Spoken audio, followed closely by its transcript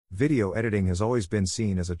Video editing has always been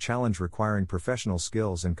seen as a challenge requiring professional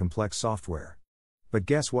skills and complex software. But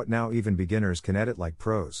guess what, now even beginners can edit like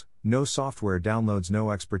pros, no software downloads,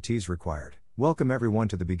 no expertise required. Welcome everyone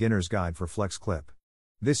to the Beginner's Guide for FlexClip.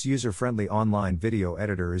 This user-friendly online video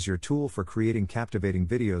editor is your tool for creating captivating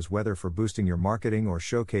videos, whether for boosting your marketing or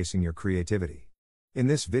showcasing your creativity. In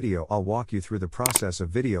this video I'll walk you through the process of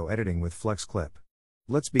video editing with FlexClip.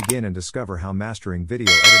 Let's begin and discover how mastering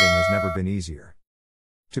video editing has never been easier.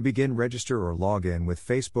 To begin, register or log in with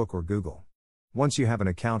Facebook or Google. Once you have an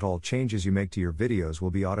account, all changes you make to your videos will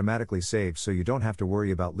be automatically saved, so you don't have to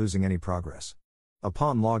worry about losing any progress.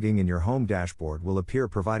 Upon logging in, your home dashboard will appear,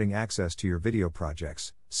 providing access to your video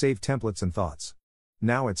projects, saved templates and thoughts.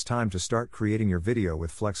 Now it's time to start creating your video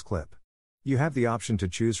with FlexClip. You have the option to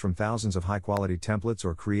choose from thousands of high-quality templates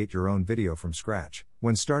or create your own video from scratch.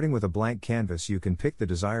 When starting with a blank canvas, you can pick the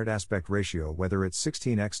desired aspect ratio, whether it's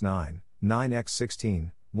 16:9,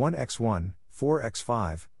 9:16, 1:1,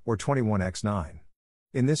 4:5, or 21:9.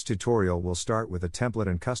 In this tutorial we'll start with a template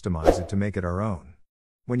and customize it to make it our own.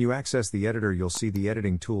 When you access the editor, you'll see the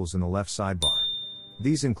editing tools in the left sidebar.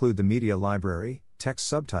 These include the media library, text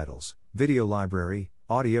subtitles, video library,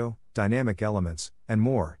 audio, dynamic elements, and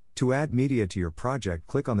more. To add media to your project,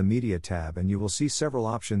 click on the Media tab and you will see several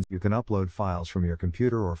options. You can upload files from your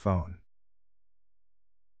computer or phone.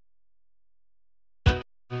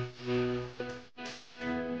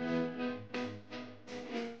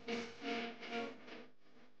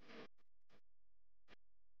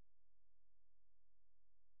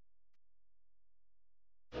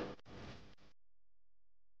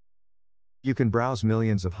 You can browse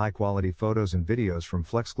millions of high-quality photos and videos from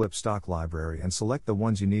FlexClip stock library and select the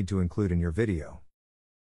ones you need to include in your video.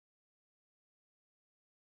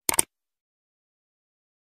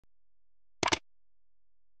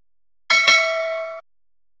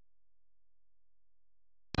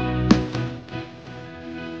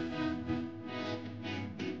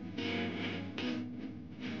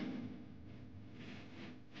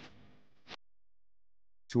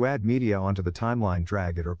 To add media onto the timeline,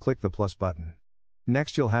 drag it or click the plus button.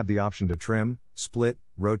 Next you'll have the option to trim, split,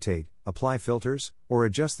 rotate, apply filters, or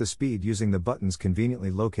adjust the speed using the buttons conveniently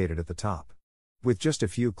located at the top. With just a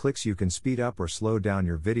few clicks you can speed up or slow down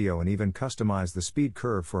your video and even customize the speed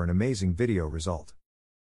curve for an amazing video result.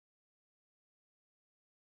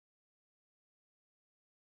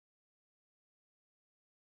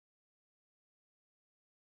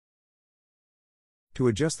 To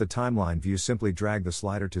adjust the timeline view, simply drag the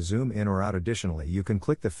slider to zoom in or out. Additionally, you can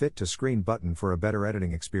click the Fit to Screen button for a better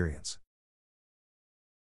editing experience.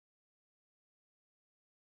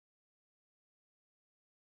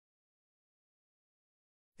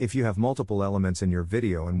 If you have multiple elements in your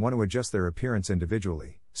video and want to adjust their appearance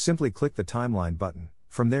individually, simply click the Timeline button.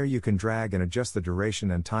 From there you can drag and adjust the duration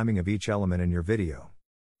and timing of each element in your video.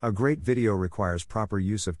 A great video requires proper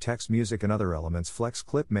use of text, music, and other elements.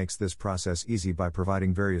 FlexClip makes this process easy by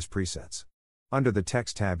providing various presets. Under the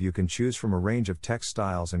Text tab you can choose from a range of text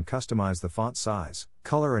styles and customize the font size,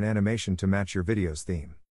 color, and animation to match your video's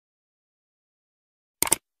theme.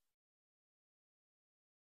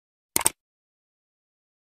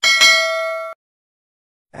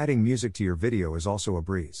 Adding music to your video is also a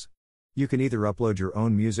breeze. You can either upload your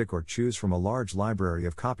own music or choose from a large library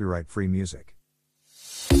of copyright-free music.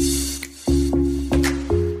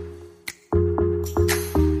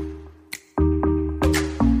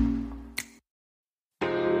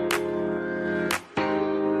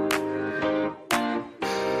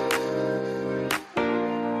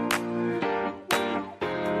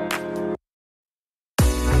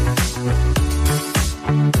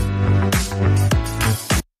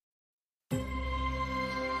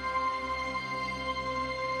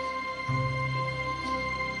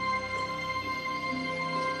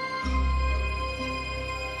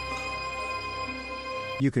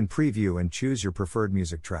 You can preview and choose your preferred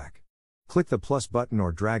music track. Click the plus button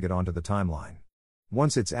or drag it onto the timeline.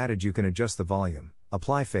 Once it's added, you can adjust the volume,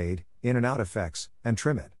 apply fade, in and out effects, and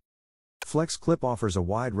trim it. FlexClip offers a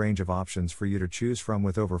wide range of options for you to choose from,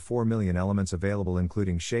 with over 4 million elements available,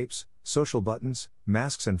 including shapes, social buttons,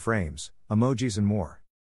 masks and frames, emojis, and more.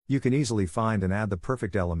 You can easily find and add the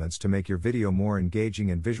perfect elements to make your video more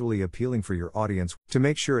engaging and visually appealing for your audience. To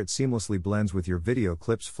make sure it seamlessly blends with your video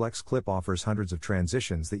clips, FlexClip offers hundreds of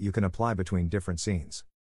transitions that you can apply between different scenes.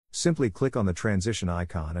 Simply click on the transition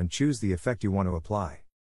icon and choose the effect you want to apply.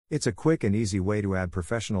 It's a quick and easy way to add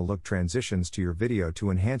professional look transitions to your video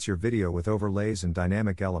to enhance your video with overlays and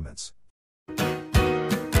dynamic elements.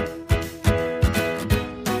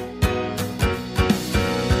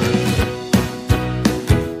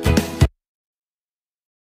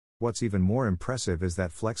 What's even more impressive is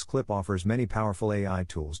that FlexClip offers many powerful AI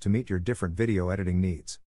tools to meet your different video editing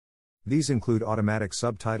needs. These include automatic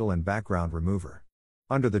subtitle and background remover.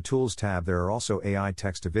 Under the Tools tab there are also AI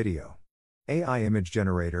text-to-video, AI image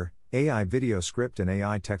generator, AI video script and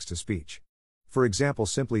AI text-to-speech. For example,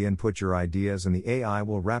 simply input your ideas and the AI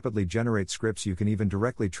will rapidly generate scripts. You can even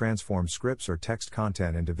directly transform scripts or text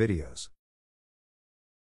content into videos.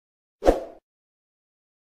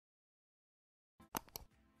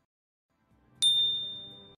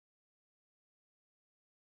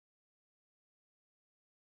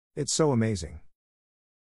 It's so amazing.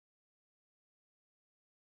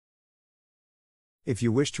 If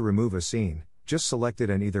you wish to remove a scene, just select it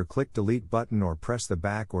and either click delete button or press the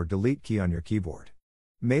back or delete key on your keyboard.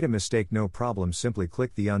 Made a mistake? No problem, simply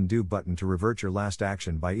click the undo button to revert your last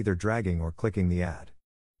action by either dragging or clicking the add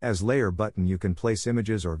as layer button. You can place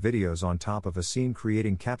images or videos on top of a scene,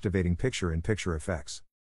 creating captivating picture-in-picture effects.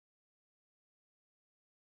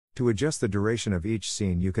 To adjust the duration of each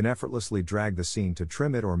scene, you can effortlessly drag the scene to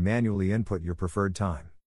trim it or manually input your preferred time.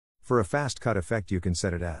 For a fast cut effect, you can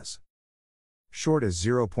set it as short as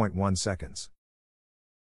 0.1 seconds.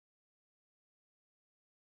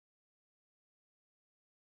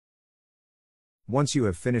 Once you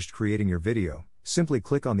have finished creating your video, simply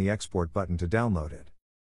click on the export button to download it.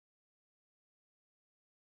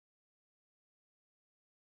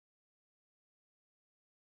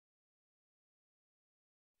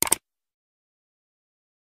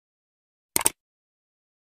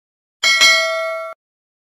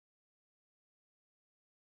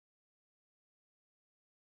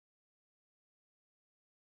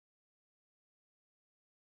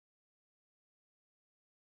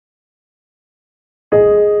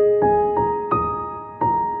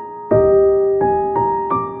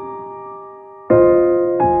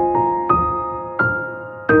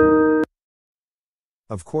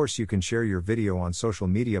 Of course, you can share your video on social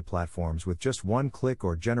media platforms with just one click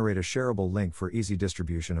or generate a shareable link for easy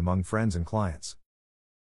distribution among friends and clients.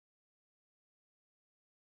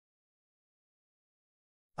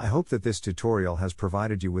 I hope that this tutorial has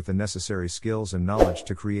provided you with the necessary skills and knowledge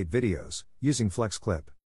to create videos using FlexClip.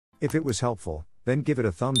 If it was helpful, then give it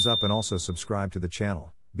a thumbs up and also subscribe to the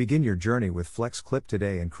channel. Begin your journey with FlexClip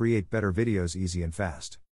today and create better videos easy and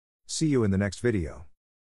fast. See you in the next video.